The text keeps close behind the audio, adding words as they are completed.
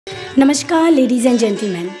Namaskar, ladies and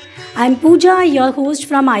gentlemen. I'm Pooja, your host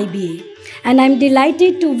from IBA, and I'm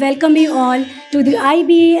delighted to welcome you all to the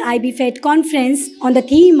IBA IbFed conference on the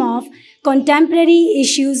theme of contemporary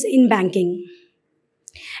issues in banking.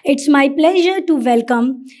 It's my pleasure to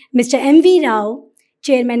welcome Mr. M.V. Rao,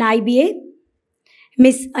 Chairman IBA,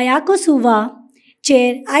 Ms. Ayako Suwa,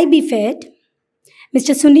 Chair IbFed,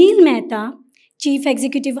 Mr. Sunil Mehta, Chief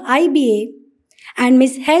Executive IBA, and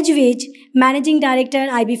Ms. Hedgewich, Managing Director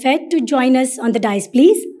IbFed, to join us on the dais,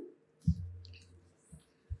 please.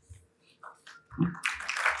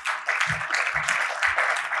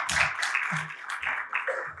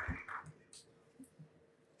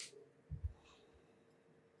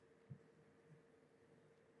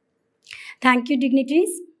 Thank you,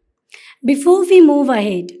 dignitaries. Before we move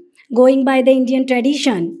ahead, going by the Indian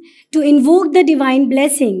tradition, to invoke the divine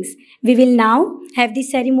blessings, we will now have the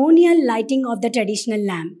ceremonial lighting of the traditional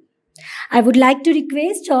lamp. I would like to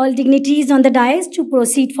request all dignitaries on the dais to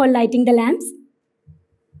proceed for lighting the lamps.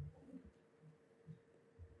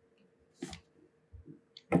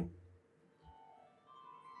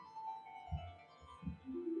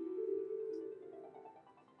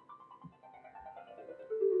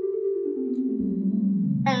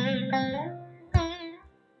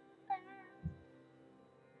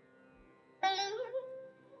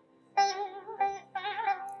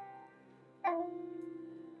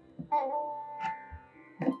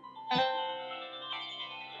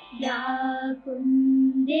 या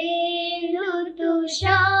कुन्देन्दु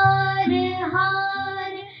तुषारहार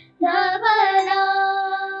धवला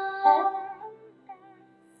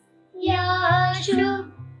या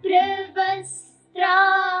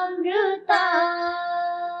शुभ्रवस्त्रामृता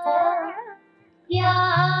या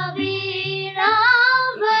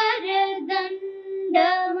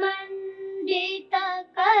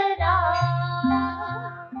वीणावरदण्डमण्डितकरा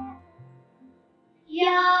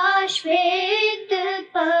या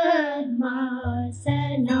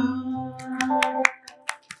श्वेतपद्मासना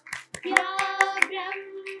या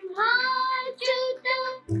ब्रह्माच्युत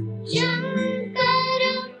शङ्कर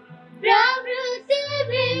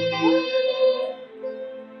प्रभृतिभिः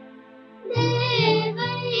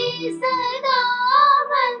देवैः सदा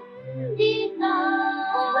वन्दिता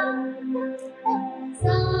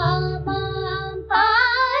सा मां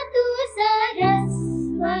पातु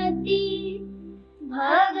Saraswati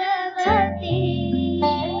Bhagwati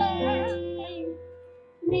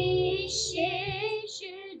निशेष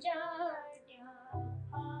जाड्या.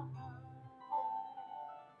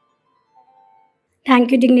 Thank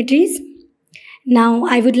you, dignitaries. Now,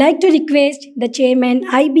 I would like to request the Chairman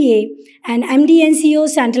IBA and MD and CEO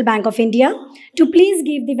Central Bank of India to please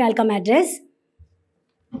give the welcome address.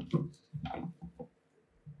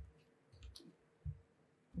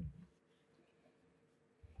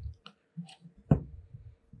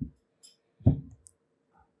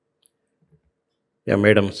 Yeah,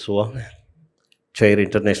 Madam Suwa, Chair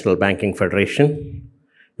International Banking Federation,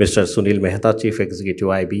 Mr. Sunil Mehta, Chief Executive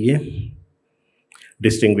IBA,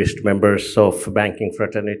 distinguished members of banking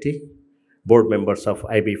fraternity, board members of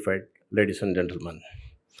IbFed, ladies and gentlemen.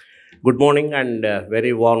 Good morning and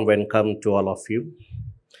very warm welcome to all of you.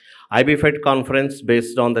 IbFed conference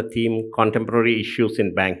based on the theme Contemporary Issues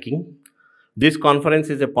in Banking. This conference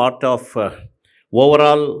is a part of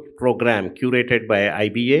overall program curated by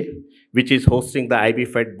IBA, which is hosting the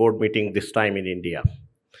IbFed board meeting this time in India.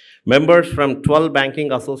 Members from 12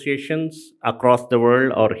 banking associations across the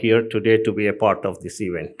world are here today to be a part of this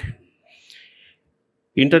event.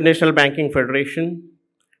 International Banking Federation,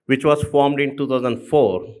 which was formed in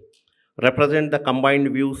 2004, represents the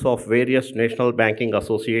combined views of various national banking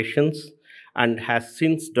associations and has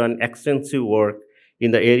since done extensive work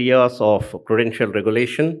in the areas of prudential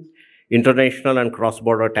regulation, international and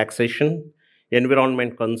cross-border taxation,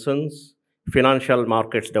 environment concerns, financial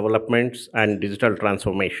markets developments, and digital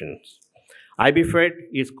transformations. IbFed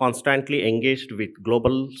is constantly engaged with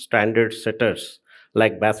global standard setters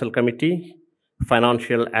like Basel Committee,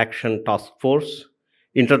 Financial Action Task Force,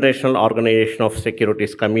 International Organization of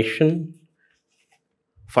Securities Commission,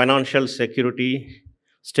 Financial Security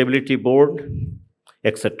Stability Board,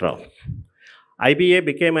 etc. IBA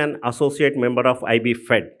became an associate member of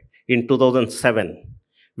IbFed in 2007,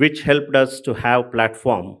 which helped us to have a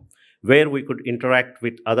platform where we could interact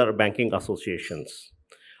with other banking associations.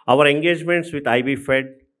 Our engagements with IbFed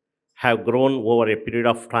have grown over a period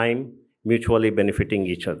of time, mutually benefiting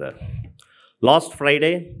each other. Last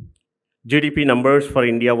Friday, GDP numbers for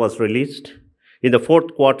India was released. In the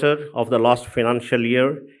fourth quarter of the last financial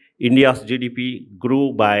year, India's GDP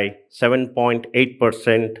grew by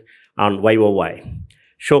 7.8% on YOY,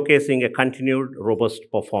 showcasing a continued robust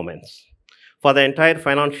performance. For the entire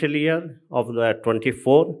financial year of the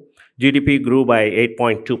 24, GDP grew by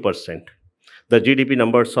 8.2%. The GDP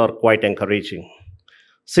numbers are quite encouraging.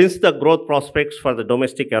 Since the growth prospects for the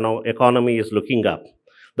domestic economy is looking up,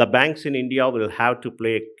 the banks in India will have to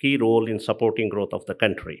play a key role in supporting growth of the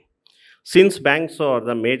country. Since banks are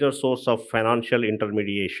the major source of financial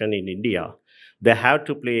intermediation in India, they have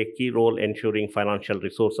to play a key role ensuring financial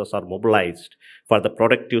resources are mobilized for the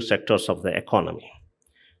productive sectors of the economy.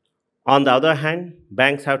 On the other hand,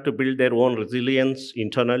 banks have to build their own resilience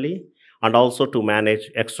internally and also to manage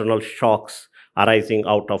external shocks arising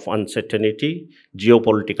out of uncertainty,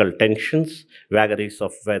 geopolitical tensions, vagaries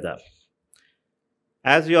of weather.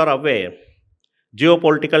 As you are aware,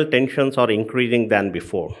 geopolitical tensions are increasing than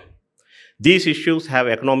before. These issues have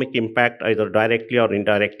economic impact either directly or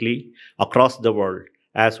indirectly across the world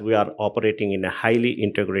as we are operating in a highly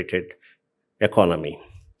integrated economy.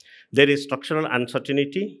 There is structural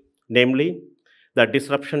uncertainty, namely the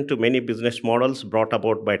disruption to many business models brought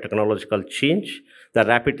about by technological change, the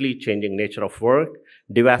rapidly changing nature of work,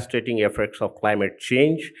 devastating effects of climate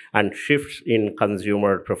change, and shifts in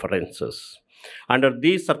consumer preferences. Under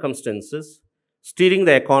these circumstances, steering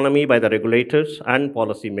the economy by the regulators and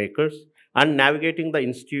policymakers and navigating the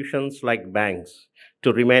institutions like banks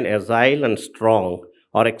to remain agile and strong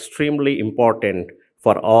are extremely important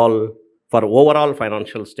for overall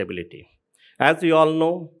financial stability. As you all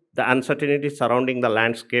know, the uncertainty surrounding the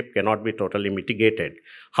landscape cannot be totally mitigated.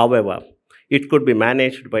 However, it could be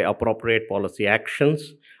managed by appropriate policy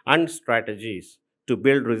actions and strategies to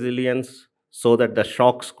build resilience so that the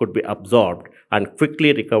shocks could be absorbed and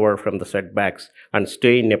quickly recover from the setbacks and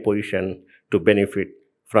stay in a position to benefit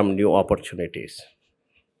from new opportunities.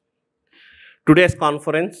 Today's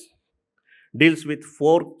conference deals with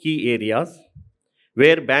 4 key areas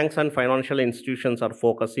where banks and financial institutions are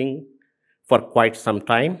focusing for quite some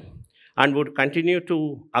time and would continue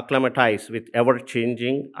to acclimatize with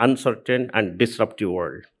ever-changing, uncertain, and disruptive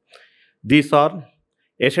world. These are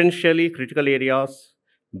essentially critical areas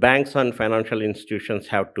banks and financial institutions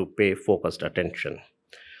have to pay focused attention.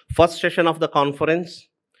 First session of the conference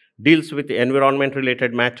deals with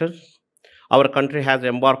environment-related matters. Our country has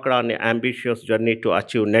embarked on an ambitious journey to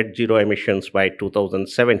achieve net zero emissions by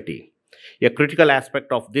 2070. A critical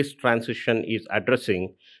aspect of this transition is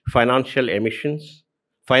addressing financed emissions,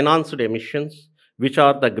 which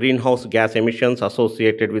are the greenhouse gas emissions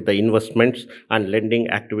associated with the investments and lending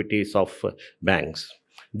activities of banks.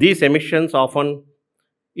 These emissions often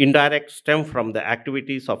indirect stem from the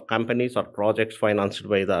activities of companies or projects financed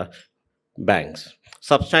by the banks.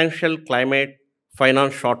 Substantial climate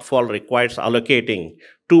finance shortfall requires allocating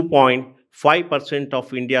 2.5%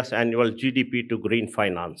 of India's annual GDP to green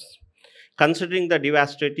finance. Considering the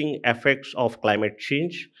devastating effects of climate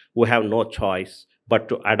change, we have no choice but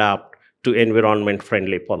to adapt to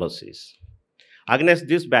environment-friendly policies. Against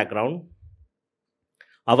this background,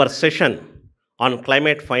 our session on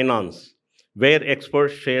climate finance, where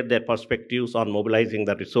experts share their perspectives on mobilizing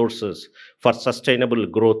the resources for sustainable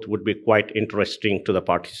growth, would be quite interesting to the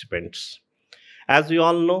participants. As we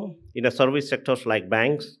all know, in a service sectors like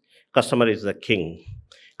banks, customer is the king.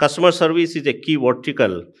 Customer service is a key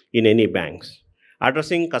vertical in any banks.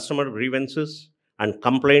 Addressing customer grievances and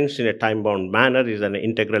complaints in a time-bound manner is an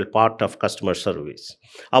integral part of customer service.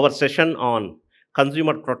 Our session on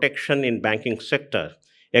consumer protection in banking sector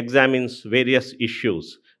examines various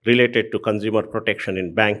issues related to consumer protection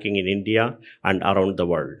in banking in India and around the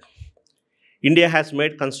world. India has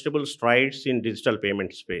made considerable strides in digital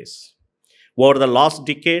payment space. Over the last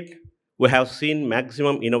decade, we have seen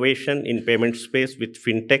maximum innovation in payment space with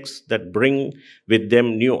fintechs that bring with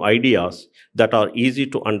them new ideas that are easy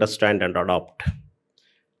to understand and adopt.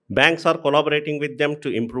 Banks are collaborating with them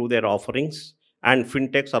to improve their offerings, and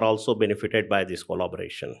fintechs are also benefited by this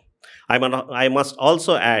collaboration. I must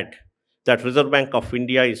also add that Reserve Bank of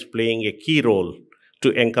India is playing a key role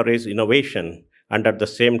to encourage innovation, and at the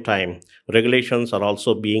same time, regulations are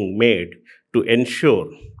also being made to ensure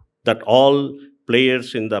that all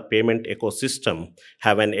players in the payment ecosystem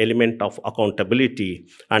have an element of accountability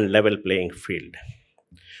and level playing field.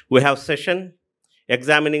 We have session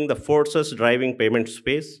examining the forces driving payment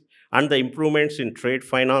space and the improvements in trade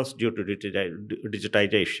finance due to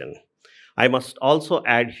digitization. I must also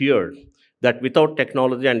add here that without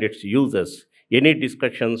technology and its uses, any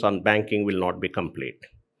discussions on banking will not be complete.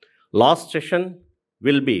 Last session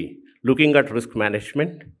will be looking at risk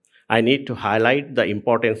management. I need to highlight the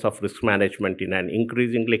importance of risk management in an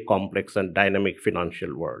increasingly complex and dynamic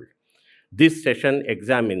financial world. This session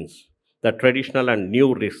examines the traditional and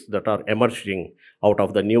new risks that are emerging out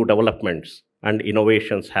of the new developments and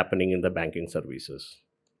innovations happening in the banking services.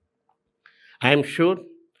 I am sure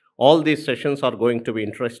all these sessions are going to be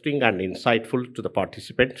interesting and insightful to the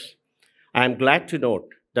participants. I am glad to note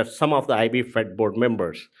that some of the IbFed board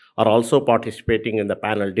members are also participating in the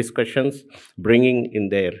panel discussions, bringing in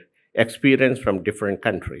their experience from different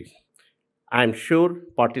countries. I am sure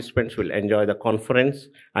participants will enjoy the conference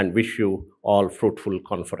and wish you all fruitful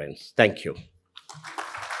conference. Thank you.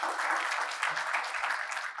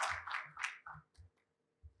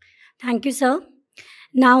 Thank you, sir.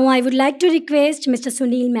 Now I would like to request Mr.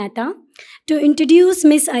 Sunil Mehta to introduce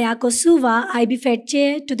Ms. Ayako Suwa, IbFed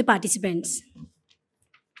Chair, to the participants.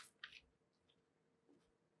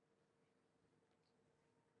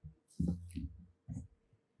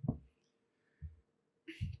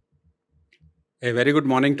 A very good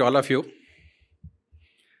morning to all of you.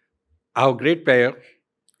 I have great pleasure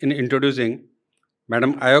in introducing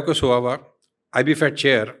Madam Ayako Suwa, IbFed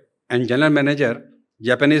Chair and General Manager,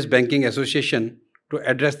 Japanese Banking Association, to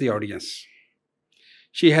address the audience.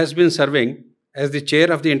 She has been serving as the Chair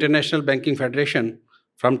of the International Banking Federation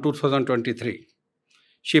from 2023.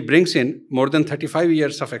 She brings in more than 35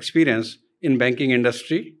 years of experience in banking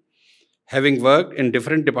industry, having worked in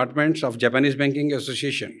different departments of Japanese Banking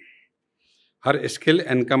Association. Her skill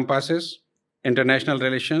encompasses international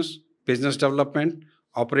relations, business development,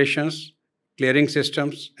 operations, clearing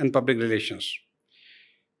systems, and public relations.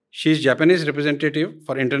 She is Japanese representative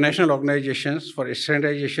for international organizations for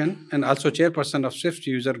standardization and also chairperson of SWIFT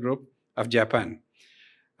user group of Japan.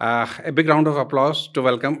 A big round of applause to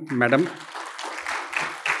welcome Madam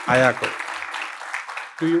Ayako.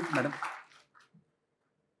 To you, Madam.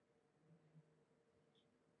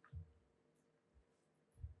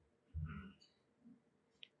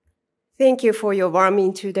 Thank you for your warm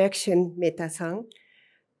introduction, Mehta-san.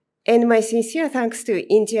 And my sincere thanks to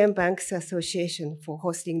Indian Banks Association for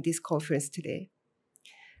hosting this conference today.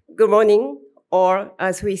 Good morning, or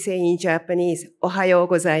as we say in Japanese, ohayo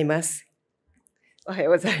gozaimasu.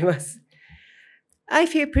 Ohayo gozaimasu. I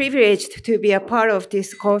feel privileged to be a part of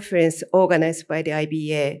this conference organized by the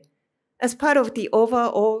IBA as part of the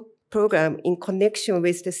overall program in connection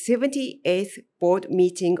with the 78th board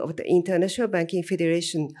meeting of the International Banking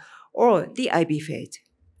Federation, or the IbFed.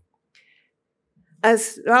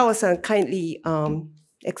 As Rao-san kindly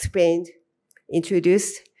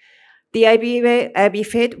introduced, the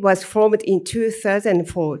IbFed was formed in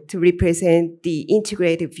 2004 to represent the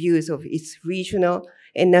integrated views of its regional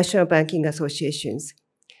and national banking associations.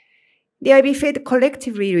 The IbFed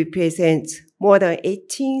collectively represents more than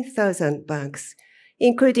 18,000 banks,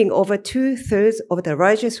 including over 2/3 of the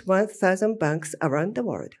largest 1,000 banks around the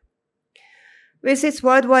world. With its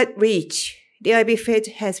worldwide reach, the IbFed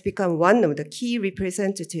has become one of the key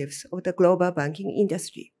representatives of the global banking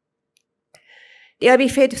industry. The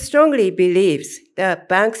IbFed strongly believes that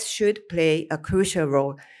banks should play a crucial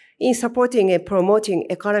role in supporting and promoting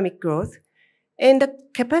economic growth, and the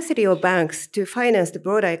capacity of banks to finance the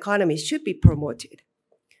broader economy should be promoted.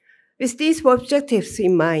 With these objectives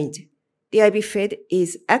in mind, the IbFed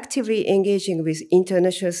is actively engaging with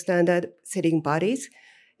international standard-setting bodies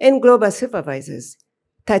and global supervisors,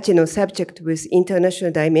 touching on subjects with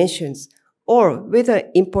international dimensions or with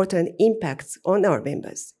important impacts on our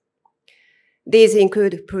members. These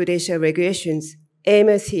include prudential regulations,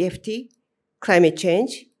 AML/CFT, climate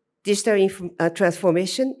change, digital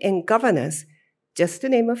transformation, and governance, just to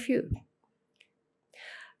name a few.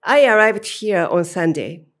 I arrived here on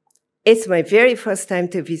Sunday. It's my very first time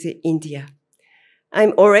to visit India.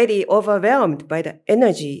 I'm already overwhelmed by the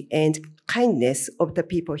energy and kindness of the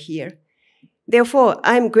people here. Therefore,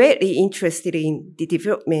 I'm greatly interested in the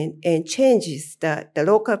development and changes that the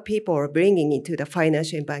local people are bringing into the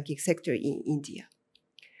financial and banking sector in India.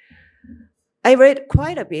 I read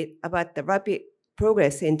quite a bit about the rapid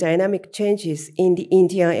progress and dynamic changes in the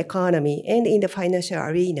Indian economy and in the financial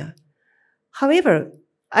arena. However,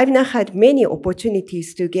 I've not had many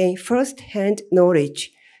opportunities to gain first-hand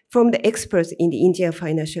knowledge from the experts in the Indian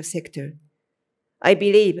financial sector. I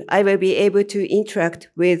believe I will be able to interact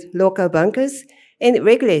with local bankers and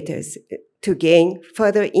regulators to gain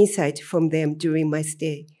further insight from them during my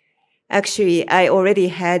stay. Actually, I already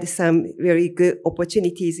had some very good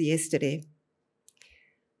opportunities yesterday.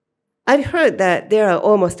 I've heard that there are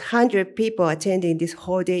almost 100 people attending this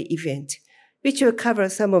whole-day event, which will cover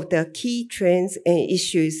some of the key trends and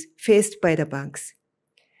issues faced by the banks.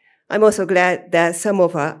 I'm also glad that some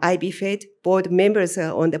of our IbFed board members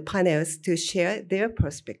are on the panels to share their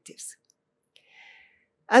perspectives.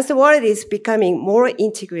 As the world is becoming more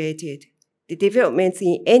integrated, the developments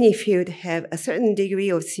in any field have a certain degree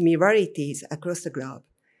of similarities across the globe.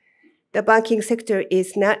 The banking sector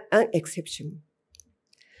is not an exception.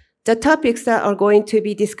 The topics that are going to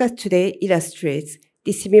be discussed today illustrates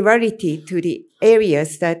the similarity to the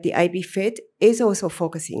areas that the IbFed is also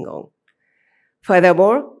focusing on.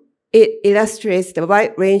 Furthermore, it illustrates the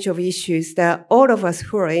wide range of issues that all of us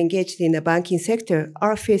who are engaged in the banking sector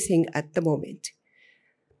are facing at the moment.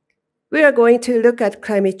 We are going to look at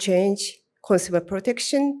climate change, consumer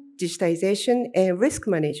protection, digitization, and risk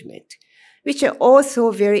management, which are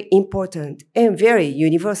also very important and very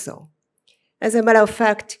universal. As a matter of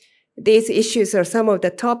fact, these issues are some of the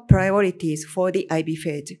top priorities for the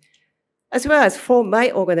IbFed, as well as for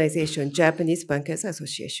my organization, Japanese Bankers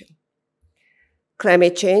Association.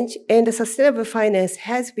 Climate change and sustainable finance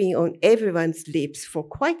has been on everyone's lips for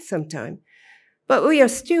quite some time, but we are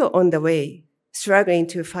still on the way, struggling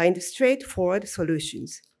to find straightforward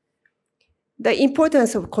solutions. The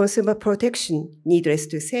importance of consumer protection, needless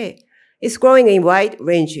to say, is growing in wide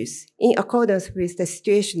ranges in accordance with the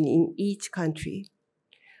situation in each country.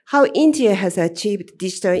 How India has achieved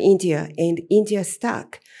Digital India and India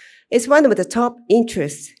Stack is one of the top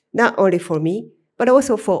interests, not only for me, but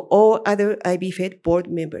also for all other IbFed board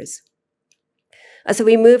members. As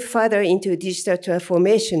we move further into digital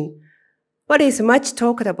transformation, what is much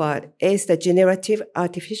talked about is the generative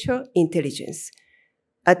artificial intelligence.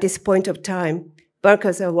 At this point of time,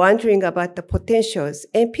 bankers are wondering about the potentials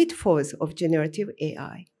and pitfalls of generative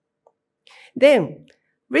AI. Then,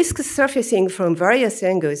 risks surfacing from various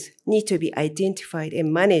angles need to be identified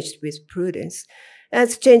and managed with prudence,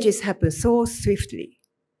 as changes happen so swiftly.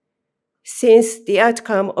 Since the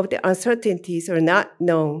outcome of the uncertainties are not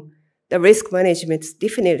known, the risk management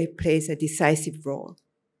definitely plays a decisive role.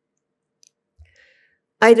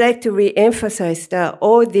 I'd like to re-emphasize that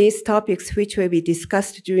all these topics which will be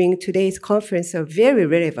discussed during today's conference are very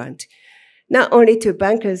relevant, not only to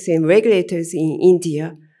bankers and regulators in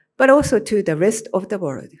India, but also to the rest of the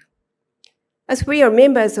world. As we are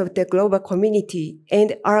members of the global community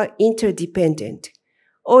and are interdependent,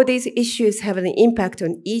 all these issues have an impact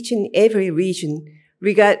on each and every region,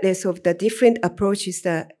 regardless of the different approaches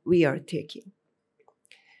that we are taking.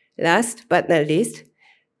 Last but not least,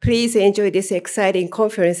 please enjoy this exciting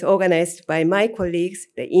conference organized by my colleagues,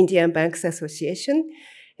 the Indian Banks Association,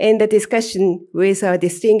 and the discussion with our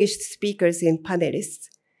distinguished speakers and panelists.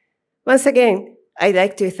 Once again, I'd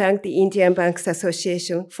like to thank the Indian Banks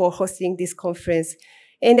Association for hosting this conference,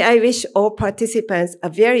 and I wish all participants a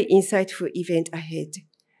very insightful event ahead.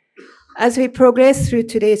 As we progress through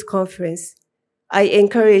today's conference, I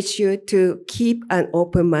encourage you to keep an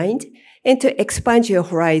open mind and to expand your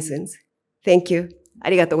horizons. Thank you. あ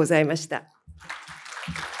りがとうございました。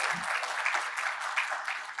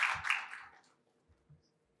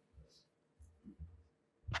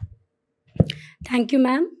Thank you,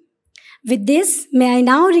 ma'am. With this, may I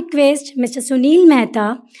now request Mr. Sunil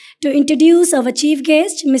Mehta to introduce our chief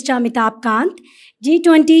guest, Mr. Amitabh Kant,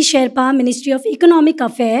 G20 Sherpa, Ministry of Economic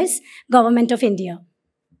Affairs, Government of India.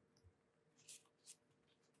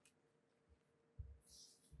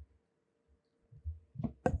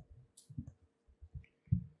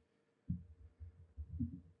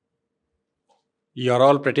 You are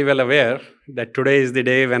all pretty well aware that today is the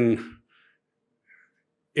day when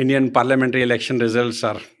Indian parliamentary election results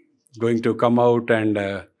are going to come out,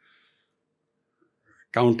 and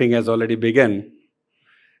counting has already begun.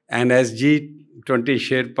 And as G20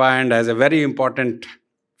 Sherpa and as a very important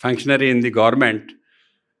functionary in the government,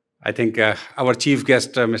 I think our chief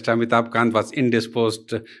guest, Mr. Amitabh Kant, was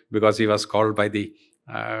indisposed because he was called by the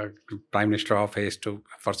Prime Minister office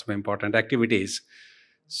for some important activities.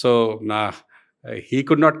 So he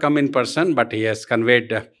could not come in person, but he has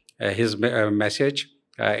conveyed his message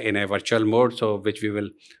in a virtual mode, so which we will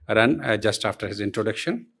run just after his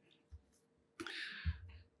introduction.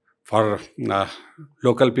 For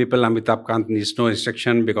local people, Amitabh Kant needs no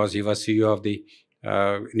instruction because he was CEO of the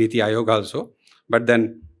Niti Aayog also. But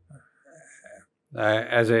then,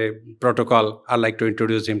 as a protocol, I'd like to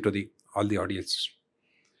introduce him to all the audience.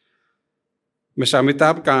 Mr.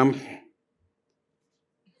 Amitabh Kant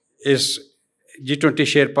is G20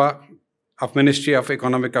 Sherpa of Ministry of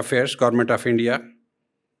Economic Affairs, Government of India.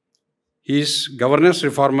 He is governance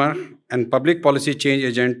reformer and public policy change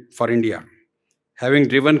agent for India, having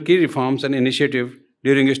driven key reforms and initiatives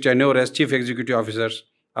during his tenure as Chief Executive Officer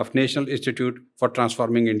of National Institute for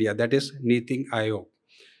Transforming India, that is Niti Aayog.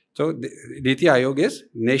 So, Niti Aayog is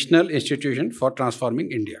National Institution for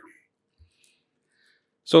Transforming India.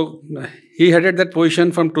 So, he headed that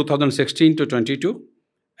position from 2016 to 22,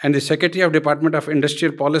 and the Secretary of Department of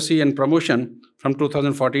Industrial Policy and Promotion from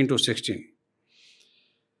 2014 to 16.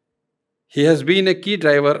 He has been a key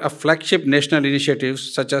driver of flagship national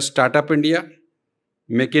initiatives such as Startup India,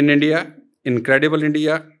 Make in India, Incredible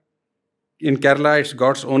India, In Kerala, it's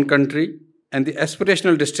God's Own Country and the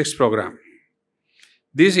Aspirational Districts Program.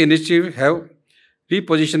 These initiatives have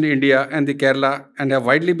repositioned India and the Kerala and have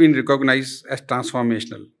widely been recognized as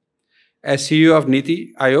transformational. As CEO of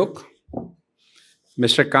Niti Aayog,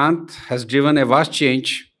 Mr. Kant has driven a vast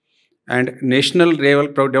change and national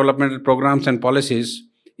developmental programs and policies,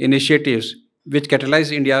 initiatives which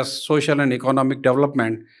catalyze India's social and economic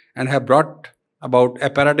development and have brought about a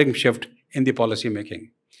paradigm shift in the policy making.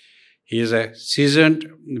 He is a seasoned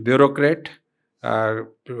bureaucrat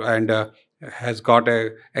and has got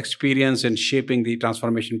experience in shaping the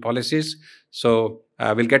transformation policies. So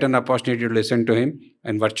we'll get an opportunity to listen to him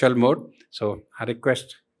in virtual mode. So I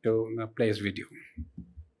request to play his video.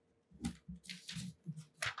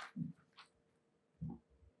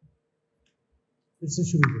 It's a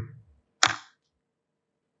shuru.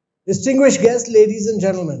 Distinguished guests, ladies and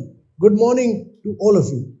gentlemen, good morning to all of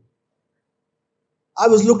you. I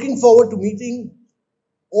was looking forward to meeting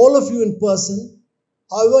all of you in person.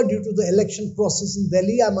 However, due to the election process in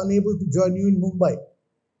Delhi, I'm unable to join you in Mumbai.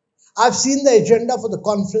 I've seen the agenda for the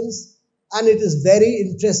conference and it is very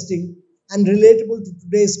interesting and relatable to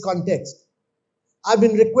today's context. I've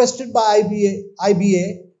been requested by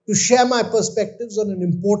IBA to share my perspectives on an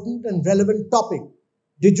important and relevant topic,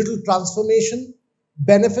 digital transformation,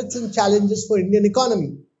 benefits and challenges for Indian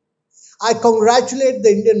economy. I congratulate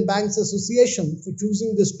the Indian Banks Association for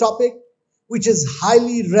choosing this topic, which is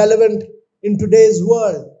highly relevant in today's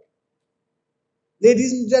world.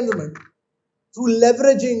 Ladies and gentlemen, through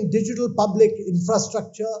leveraging digital public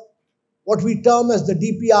infrastructure, what we term as the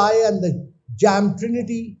DPI and the JAM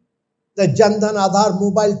Trinity, the Jan Dhan Aadhaar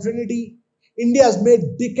Mobile Trinity, India has made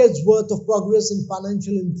decades worth of progress in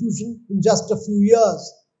financial inclusion in just a few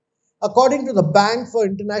years. According to the Bank for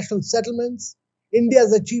International Settlements, India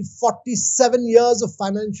has achieved 47 years of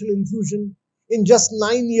financial inclusion in just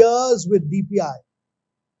 9 years with DPI.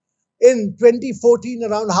 In 2014,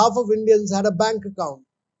 around half of Indians had a bank account.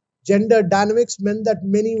 Gender dynamics meant that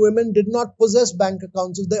many women did not possess bank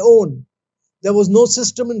accounts of their own. There was no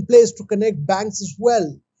system in place to connect banks as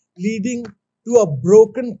well, leading to a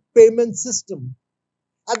broken payment system.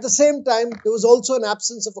 At the same time, there was also an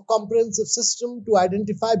absence of a comprehensive system to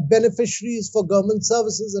identify beneficiaries for government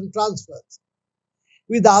services and transfers.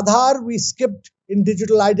 With Aadhaar, we skipped in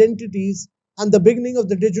digital identities and the beginning of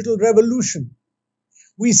the digital revolution.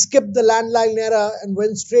 We skipped the landline era and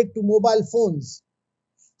went straight to mobile phones.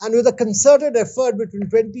 And with a concerted effort between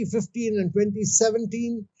 2015 and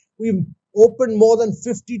 2017, we opened more than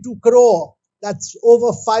 52 crore, that's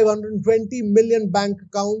over 520 million bank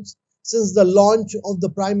accounts since the launch of the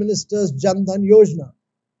Prime Minister's Jan Dhan Yojana.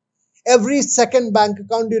 Every second bank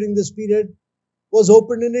account during this period was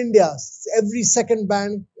opened in India. Every second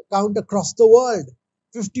bank account across the world.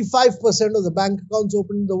 55% of the bank accounts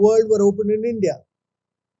opened in the world were opened in India.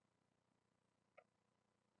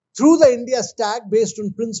 Through the India stack based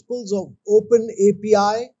on principles of open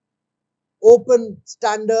API, open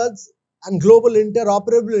standards, and global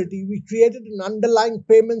interoperability, we created an underlying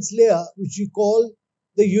payments layer which we call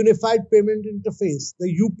the Unified Payment Interface,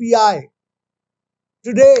 the UPI.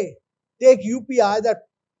 Today, take UPI that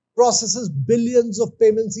processes billions of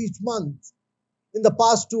payments each month. In the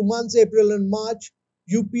past 2 months, April and March,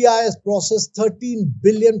 UPI has processed 13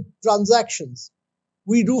 billion transactions.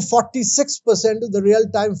 We do 46% of the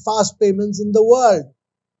real-time fast payments in the world.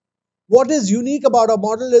 What is unique about our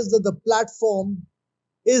model is that the platform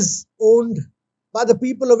is owned by the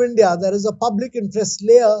people of India. There is a public interest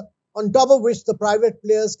layer on top of which the private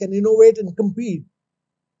players can innovate and compete.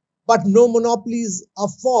 But no monopolies are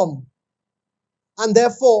formed. And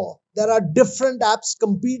therefore, there are different apps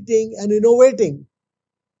competing and innovating.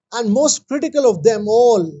 And most critical of them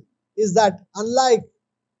all is that unlike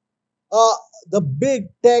the big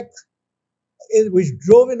tech which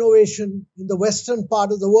drove innovation in the western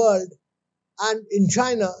part of the world and in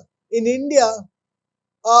China, in India,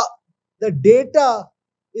 the data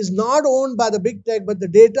is not owned by the big tech, but the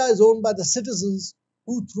data is owned by the citizens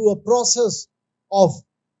who, through a process of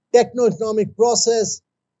techno-economic process,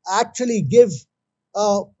 actually give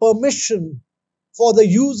permission for the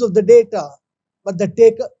use of the data. But the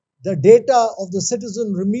data of the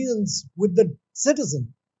citizen remains with the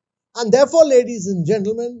citizen. And therefore, ladies and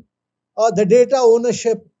gentlemen, the data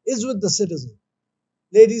ownership is with the citizen.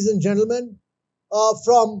 Ladies and gentlemen,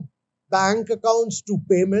 from bank accounts to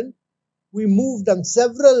payment, we moved, and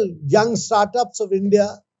several young startups of India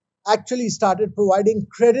actually started providing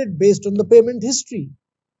credit based on the payment history.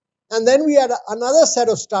 And then we had another set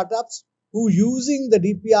of startups who, using the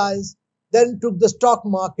DPIs, then took the stock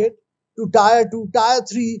market to tier 2, tier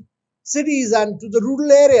 3 cities and to the rural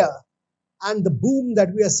area. and the boom that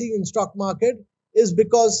we are seeing in stock market is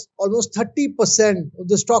because almost 30% of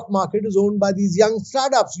the stock market is owned by these young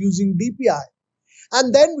startups using DPI.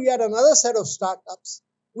 And then we had another set of startups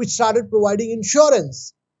which started providing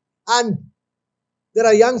insurance. And there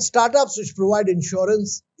are young startups which provide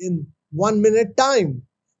insurance in 1 minute time.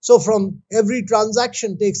 So from every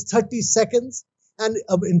transaction takes 30 seconds, and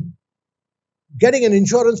getting an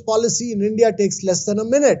insurance policy in India takes less than a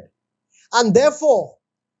minute. And therefore,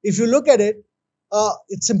 if you look at it,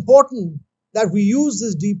 it's important that we use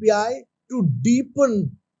this DPI to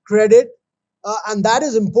deepen credit, and that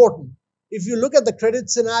is important. If you look at the credit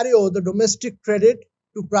scenario, the domestic credit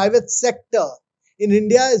to private sector in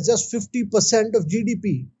India is just 50% of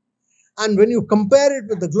GDP. And when you compare it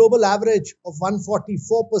with the global average of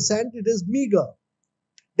 144%, it is meager.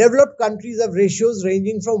 Developed countries have ratios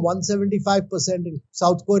ranging from 175% in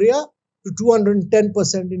South Korea to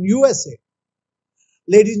 210% in USA.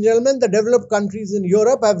 Ladies and gentlemen, the developed countries in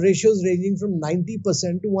Europe have ratios ranging from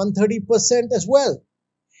 90% to 130% as well.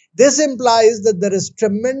 This implies that there is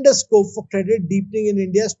tremendous scope for credit deepening in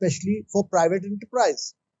India, especially for private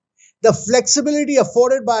enterprise. The flexibility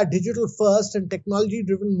afforded by a digital-first and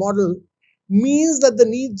technology-driven model means that the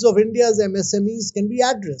needs of India's MSMEs can be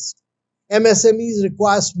addressed. MSMEs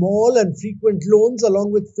require small and frequent loans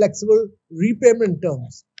along with flexible repayment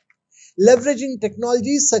terms. Leveraging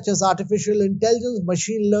technologies such as artificial intelligence,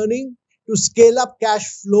 machine learning to scale up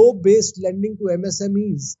cash flow-based lending to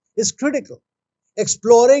MSMEs is critical.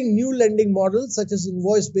 Exploring new lending models such as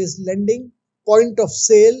invoice-based lending,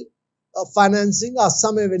 point-of-sale financing are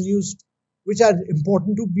some avenues which are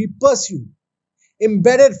important to be pursued.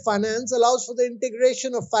 Embedded finance allows for the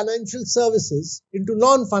integration of financial services into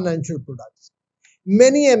non-financial products.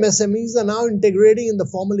 Many MSMEs are now integrating in the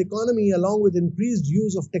formal economy along with increased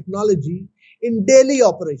use of technology in daily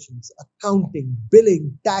operations, accounting,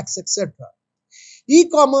 billing, tax, etc.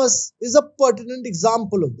 E-commerce is a pertinent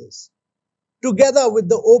example of this. Together with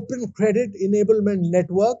the Open Credit Enablement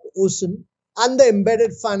Network, OCEN, and the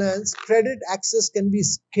embedded finance, credit access can be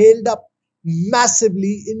scaled up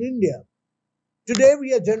massively in India. Today,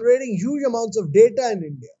 we are generating huge amounts of data in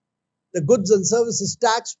India. The goods and services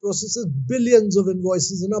tax processes billions of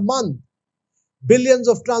invoices in a month. Billions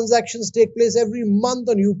of transactions take place every month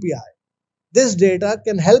on UPI. This data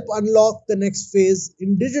can help unlock the next phase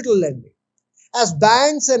in digital lending. As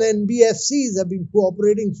banks and NBFCs have been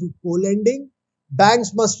cooperating through co-lending,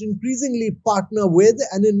 banks must increasingly partner with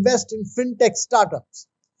and invest in fintech startups.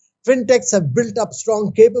 Fintechs have built up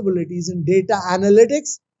strong capabilities in data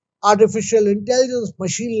analytics, artificial intelligence,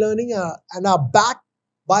 machine learning, and are backed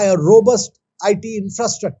by a robust IT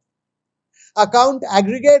infrastructure. Account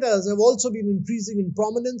aggregators have also been increasing in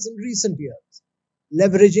prominence in recent years.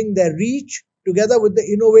 Leveraging their reach together with the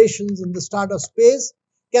innovations in the startup space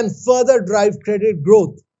can further drive credit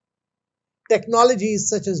growth. Technologies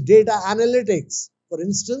such as data analytics, for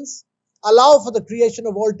instance, allow for the creation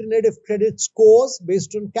of alternative credit scores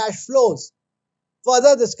based on cash flows.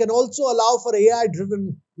 Further, this can also allow for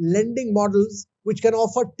AI-driven lending models which can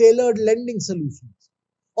offer tailored lending solutions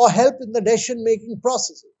or help in the decision-making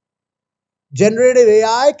processes. Generative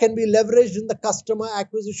AI can be leveraged in the customer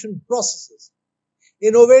acquisition processes.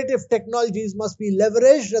 Innovative technologies must be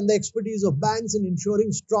leveraged, and the expertise of banks in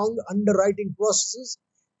ensuring strong underwriting processes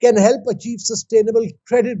can help achieve sustainable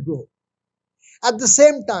credit growth. At the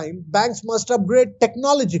same time, banks must upgrade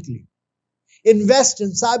technologically, invest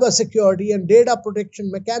in cybersecurity and data protection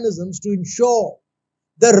mechanisms to ensure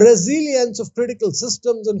the resilience of critical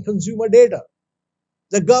systems and consumer data.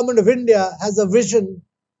 The Government of India has a vision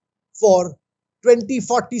for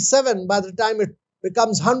 2047 by the time it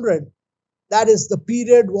becomes 100. That is the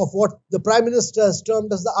period of what the Prime Minister has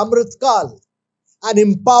termed as the Amrit Kal, an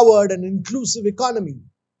empowered and inclusive economy.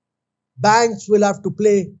 Banks will have to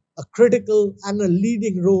play a critical and a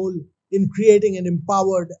leading role in creating an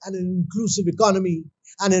empowered and an inclusive economy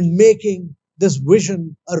and in making this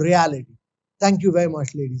vision a reality. Thank you very much,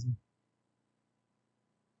 ladies and gentlemen.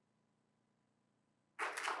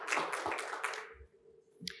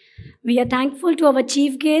 We are thankful to our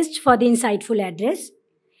chief guest for the insightful address.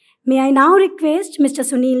 May I now request Mr.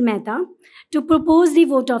 Sunil Mehta to propose the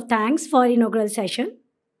vote of thanks for inaugural session.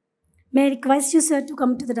 May I request you, sir, to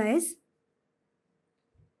come to the dais?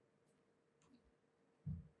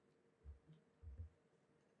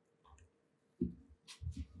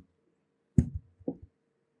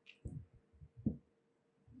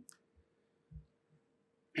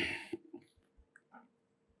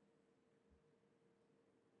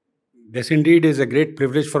 This indeed is a great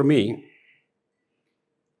privilege for me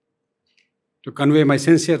to convey my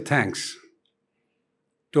sincere thanks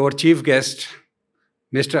to our chief guest,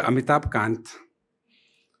 Mr. Amitabh Kant,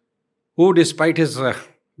 who despite his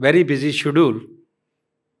very busy schedule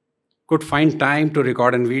could find time to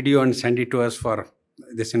record a video and send it to us for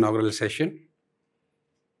this inaugural session.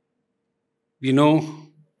 We know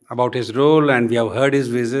about his role and we have heard his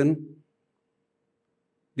vision.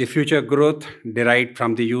 The future growth derived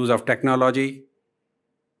from the use of technology,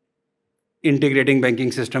 integrating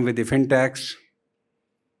banking system with the fintechs,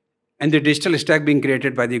 and the digital stack being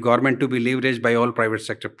created by the government to be leveraged by all private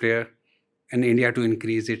sector players, and India to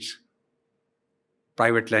increase its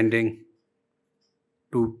private lending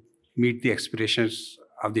to meet the aspirations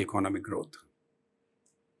of the economic growth.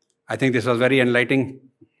 I think this was very enlightening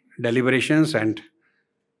deliberations, and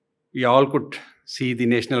we all could see the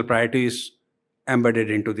national priorities embedded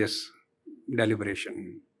into this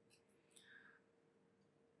deliberation.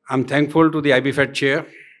 I'm thankful to the IbFed chair,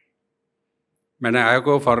 Madam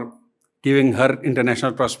Ayako, for giving her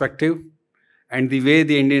international perspective and the way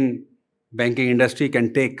the Indian banking industry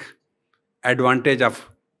can take advantage of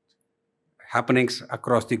happenings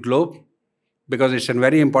across the globe, because it's a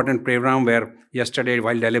very important program where yesterday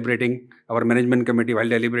while deliberating, our management committee, while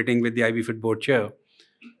deliberating with the IbFed board chair,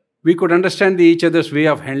 we could understand each other's way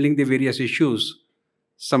of handling the various issues.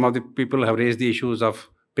 Some of the people have raised the issues of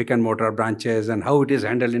pick and mortar branches and how it is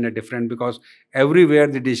handled in a different, because everywhere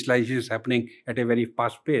the digitalization is happening at a very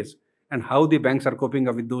fast pace, and how the banks are coping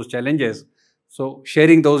up with those challenges. So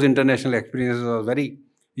sharing those international experiences was very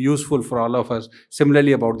useful for all of us.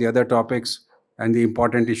 Similarly, about the other topics and the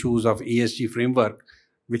important issues of ESG framework,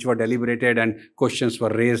 which were deliberated and questions were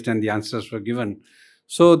raised and the answers were given.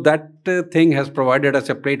 So that thing has provided us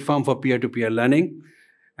a platform for peer-to-peer learning.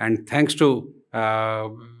 And thanks to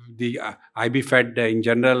the IbFed in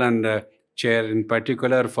general and chair in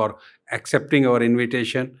particular for accepting our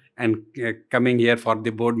invitation and coming here for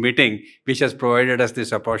the board meeting, which has provided us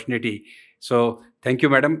this opportunity. So thank you,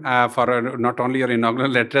 madam, for not only your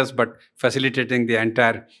inaugural address, but facilitating the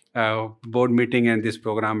entire board meeting and this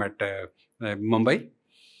program at Mumbai.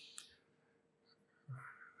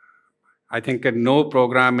 I think no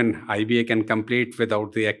program in IBA can complete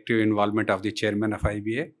without the active involvement of the chairman of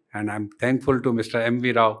IBA. And I'm thankful to Mr.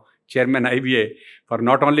 M.V. Rao, chairman IBA, for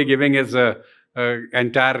not only giving his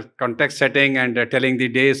entire context setting and telling the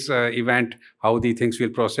day's event, how the things will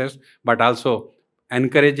process, but also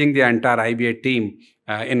encouraging the entire IBA team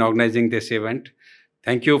in organizing this event.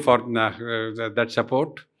 Thank you for that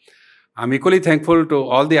support. I'm equally thankful to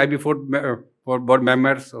all the IB board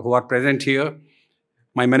members who are present here,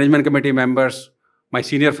 my management committee members, my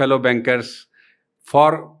senior fellow bankers,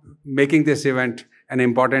 for making this event an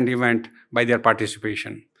important event by their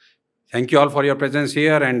participation. Thank you all for your presence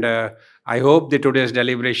here, and I hope that today's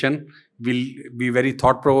deliberation will be very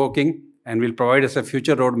thought-provoking and will provide us a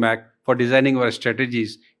future roadmap for designing our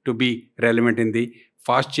strategies to be relevant in the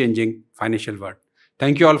fast-changing financial world.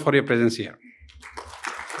 Thank you all for your presence here.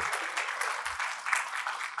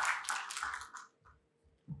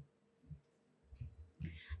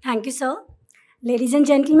 Thank you, sir. Ladies and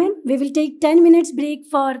gentlemen, we will take 10 minutes break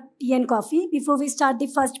for tea and coffee before we start the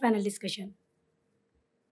first panel discussion.